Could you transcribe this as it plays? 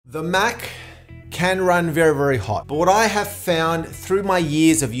The Mac can run very, very hot. But what I have found through my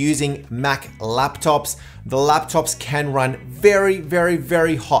years of using Mac laptops, the laptops can run very, very,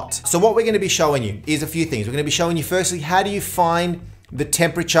 very hot. So what we're gonna be showing you is a few things. We're gonna be showing you firstly, how do you find the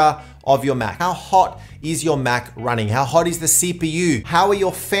temperature of your Mac? How hot is your Mac running? How hot is the CPU? How are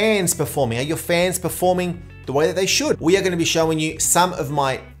your fans performing? Are your fans performing the way that they should? We are gonna be showing you some of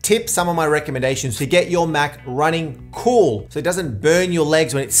my tips, some of my recommendations to get your Mac running cool so it doesn't burn your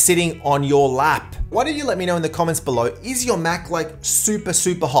legs when it's sitting on your lap. Why don't you let me know in the comments below, is your Mac like super,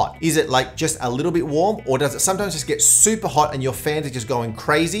 super hot? Is it like just a little bit warm, or does it sometimes just get super hot and your fans are just going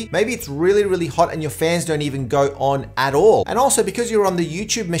crazy? Maybe it's really, really hot and your fans don't even go on at all. And also, because you're on the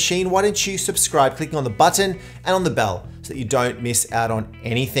YouTube machine, why don't you subscribe, clicking on the button and on the bell so that you don't miss out on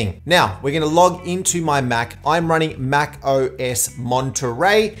anything. Now, we're gonna log into my Mac. I'm running Mac OS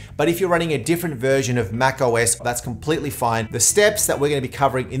Monterey, but if you're running a different version of Mac OS, that's completely fine. The steps that we're gonna be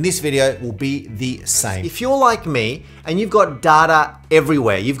covering in this video will be the same. If you're like me and you've got data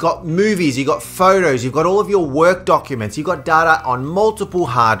everywhere, you've got movies, you've got photos, you've got all of your work documents, you've got data on multiple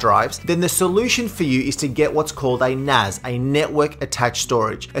hard drives, then the solution for you is to get what's called a NAS, a network attached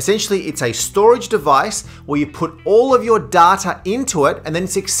storage. Essentially, it's a storage device where you put all of your data into it and then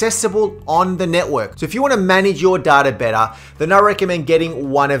it's accessible on the network. So if you want to manage your data better, then I recommend getting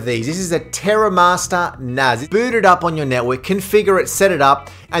one of these. This is a TerraMaster NAS. Boot it up on your network, configure it, set it up,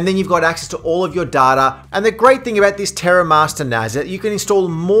 and then you've got access to all of your data. And the great thing about this TerraMaster NAS is that you can install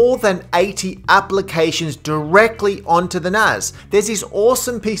more than 80 applications directly onto the NAS. There's this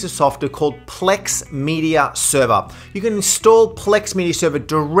awesome piece of software called Plex Media Server. You can install Plex Media Server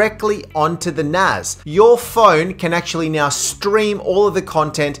directly onto the NAS. Your phone can actually now stream all of the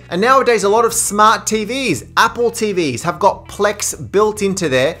content. And nowadays, a lot of smart TVs, Apple TVs, have got Plex built into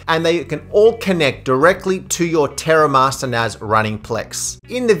there, and they can all connect directly to your TerraMaster NAS running Plex.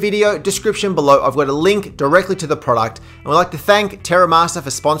 In the video description below, I've got a link directly to the product, and we'd like to thank TerraMaster for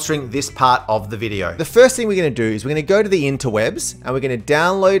sponsoring this part of the video. The first thing we're gonna do is we're gonna go to the interwebs and we're gonna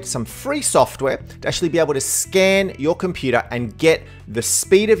download some free software to actually be able to scan your computer and get the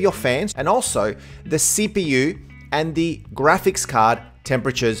speed of your fans and also the CPU and the graphics card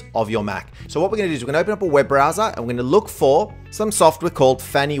temperatures of your Mac. So what we're gonna do is we're gonna open up a web browser and we're gonna look for some software called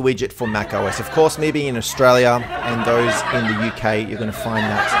Fanny Widget for Mac OS. Of course, me being in Australia and those in the UK, you're gonna find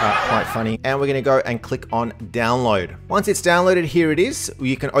that quite funny. And we're gonna go and click on download. Once it's downloaded, here it is.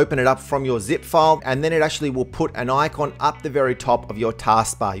 You can open it up from your zip file, and then it actually will put an icon up the very top of your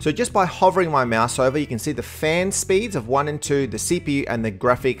taskbar. So just by hovering my mouse over, you can see the fan speeds of 1 and 2, the CPU and the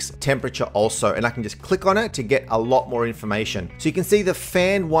graphics temperature also. And I can just click on it to get a lot more information. So you can see the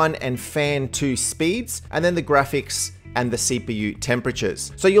fan 1 and fan 2 speeds, and then the graphics and the CPU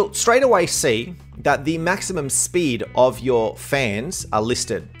temperatures. So you'll straight away see that the maximum speed of your fans are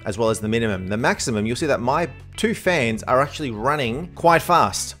listed, as well as the minimum. The maximum, you'll see that my 2 fans are actually running quite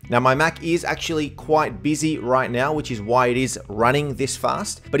fast. Now my Mac is actually quite busy right now, which is why it is running this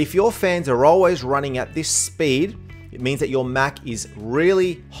fast. But if your fans are always running at this speed, it means that your Mac is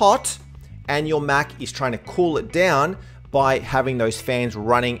really hot and your Mac is trying to cool it down by having those fans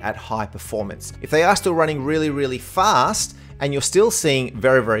running at high performance. If they are still running really, really fast and you're still seeing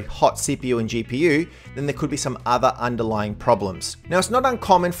very, very hot CPU and GPU, then there could be some other underlying problems. Now, it's not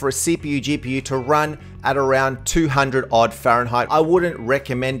uncommon for a CPU, GPU to run at around 200 odd Fahrenheit. I wouldn't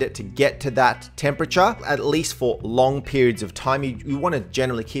recommend it to get to that temperature, at least for long periods of time. You want to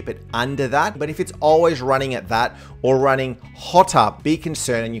generally keep it under that. But if it's always running at that or running hotter, be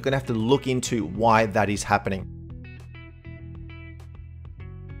concerned, and you're gonna have to look into why that is happening.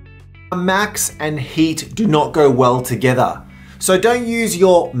 Macs and heat do not go well together. So don't use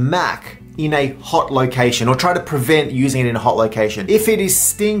your Mac in a hot location, or try to prevent using it in a hot location. If it is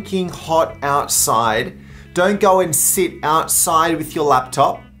stinking hot outside, don't go and sit outside with your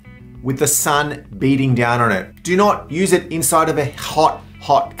laptop with the sun beating down on it. Do not use it inside of a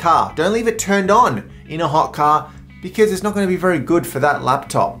hot car. Don't leave it turned on in a hot car, because it's not going to be very good for that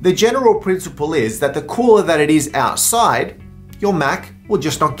laptop. The general principle is that the cooler that it is outside, your Mac will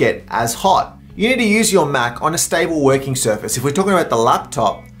just not get as hot. You need to use your Mac on a stable working surface. If we're talking about the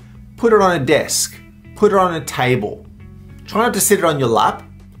laptop, put it on a desk, put it on a table. Try not to sit it on your lap.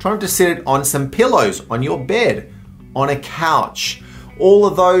 Try not to sit it on some pillows, on your bed, on a couch. All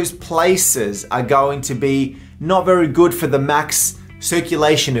of those places are going to be not very good for the Mac's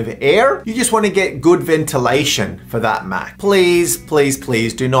circulation of air. You just want to get good ventilation for that Mac. Please, please,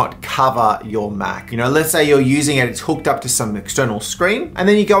 please do not cover your Mac. You know, let's say you're using it, it's hooked up to some external screen, and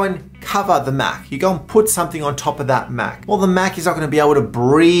then you go and cover the Mac. You go and put something on top of that Mac. Well, the Mac is not going to be able to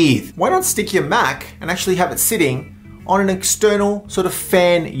breathe. Why not stick your Mac and actually have it sitting on an external sort of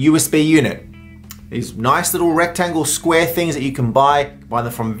fan USB unit. These nice little rectangle square things that you can buy them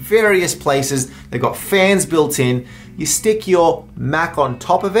from various places. They've got fans built in. You stick your Mac on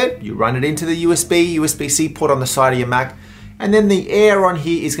top of it, you run it into the USB-C port on the side of your Mac, and then the air on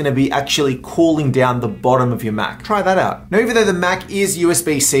here is gonna be actually cooling down the bottom of your Mac. Try that out. Now, even though the Mac is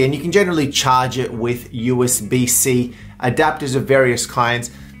USB-C and you can generally charge it with USB-C adapters of various kinds,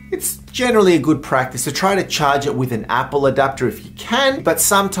 it's generally a good practice to try to charge it with an Apple adapter if you can, but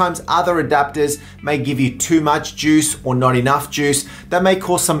sometimes other adapters may give you too much juice or not enough juice. That may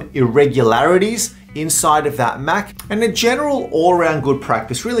cause some irregularities inside of that Mac, and a general all-around good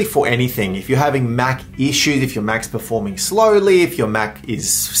practice really for anything. If you're having Mac issues, if your Mac's performing slowly, if your Mac is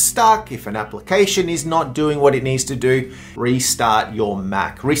stuck, if an application is not doing what it needs to do, restart your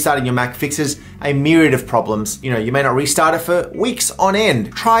Mac. Restarting your Mac fixes a myriad of problems. You may not restart it for weeks on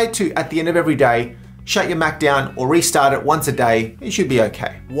end. Try to, at the end of every day, shut your Mac down or restart it once a day. It should be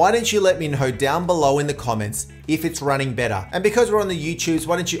okay. Why don't you let me know down below in the comments if it's running better? And because we're on the YouTubes,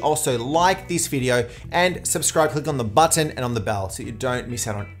 why don't you also like this video and subscribe, click on the button and on the bell so you don't miss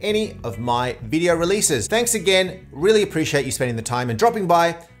out on any of my video releases. Thanks again. Really appreciate you spending the time and dropping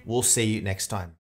by. We'll see you next time.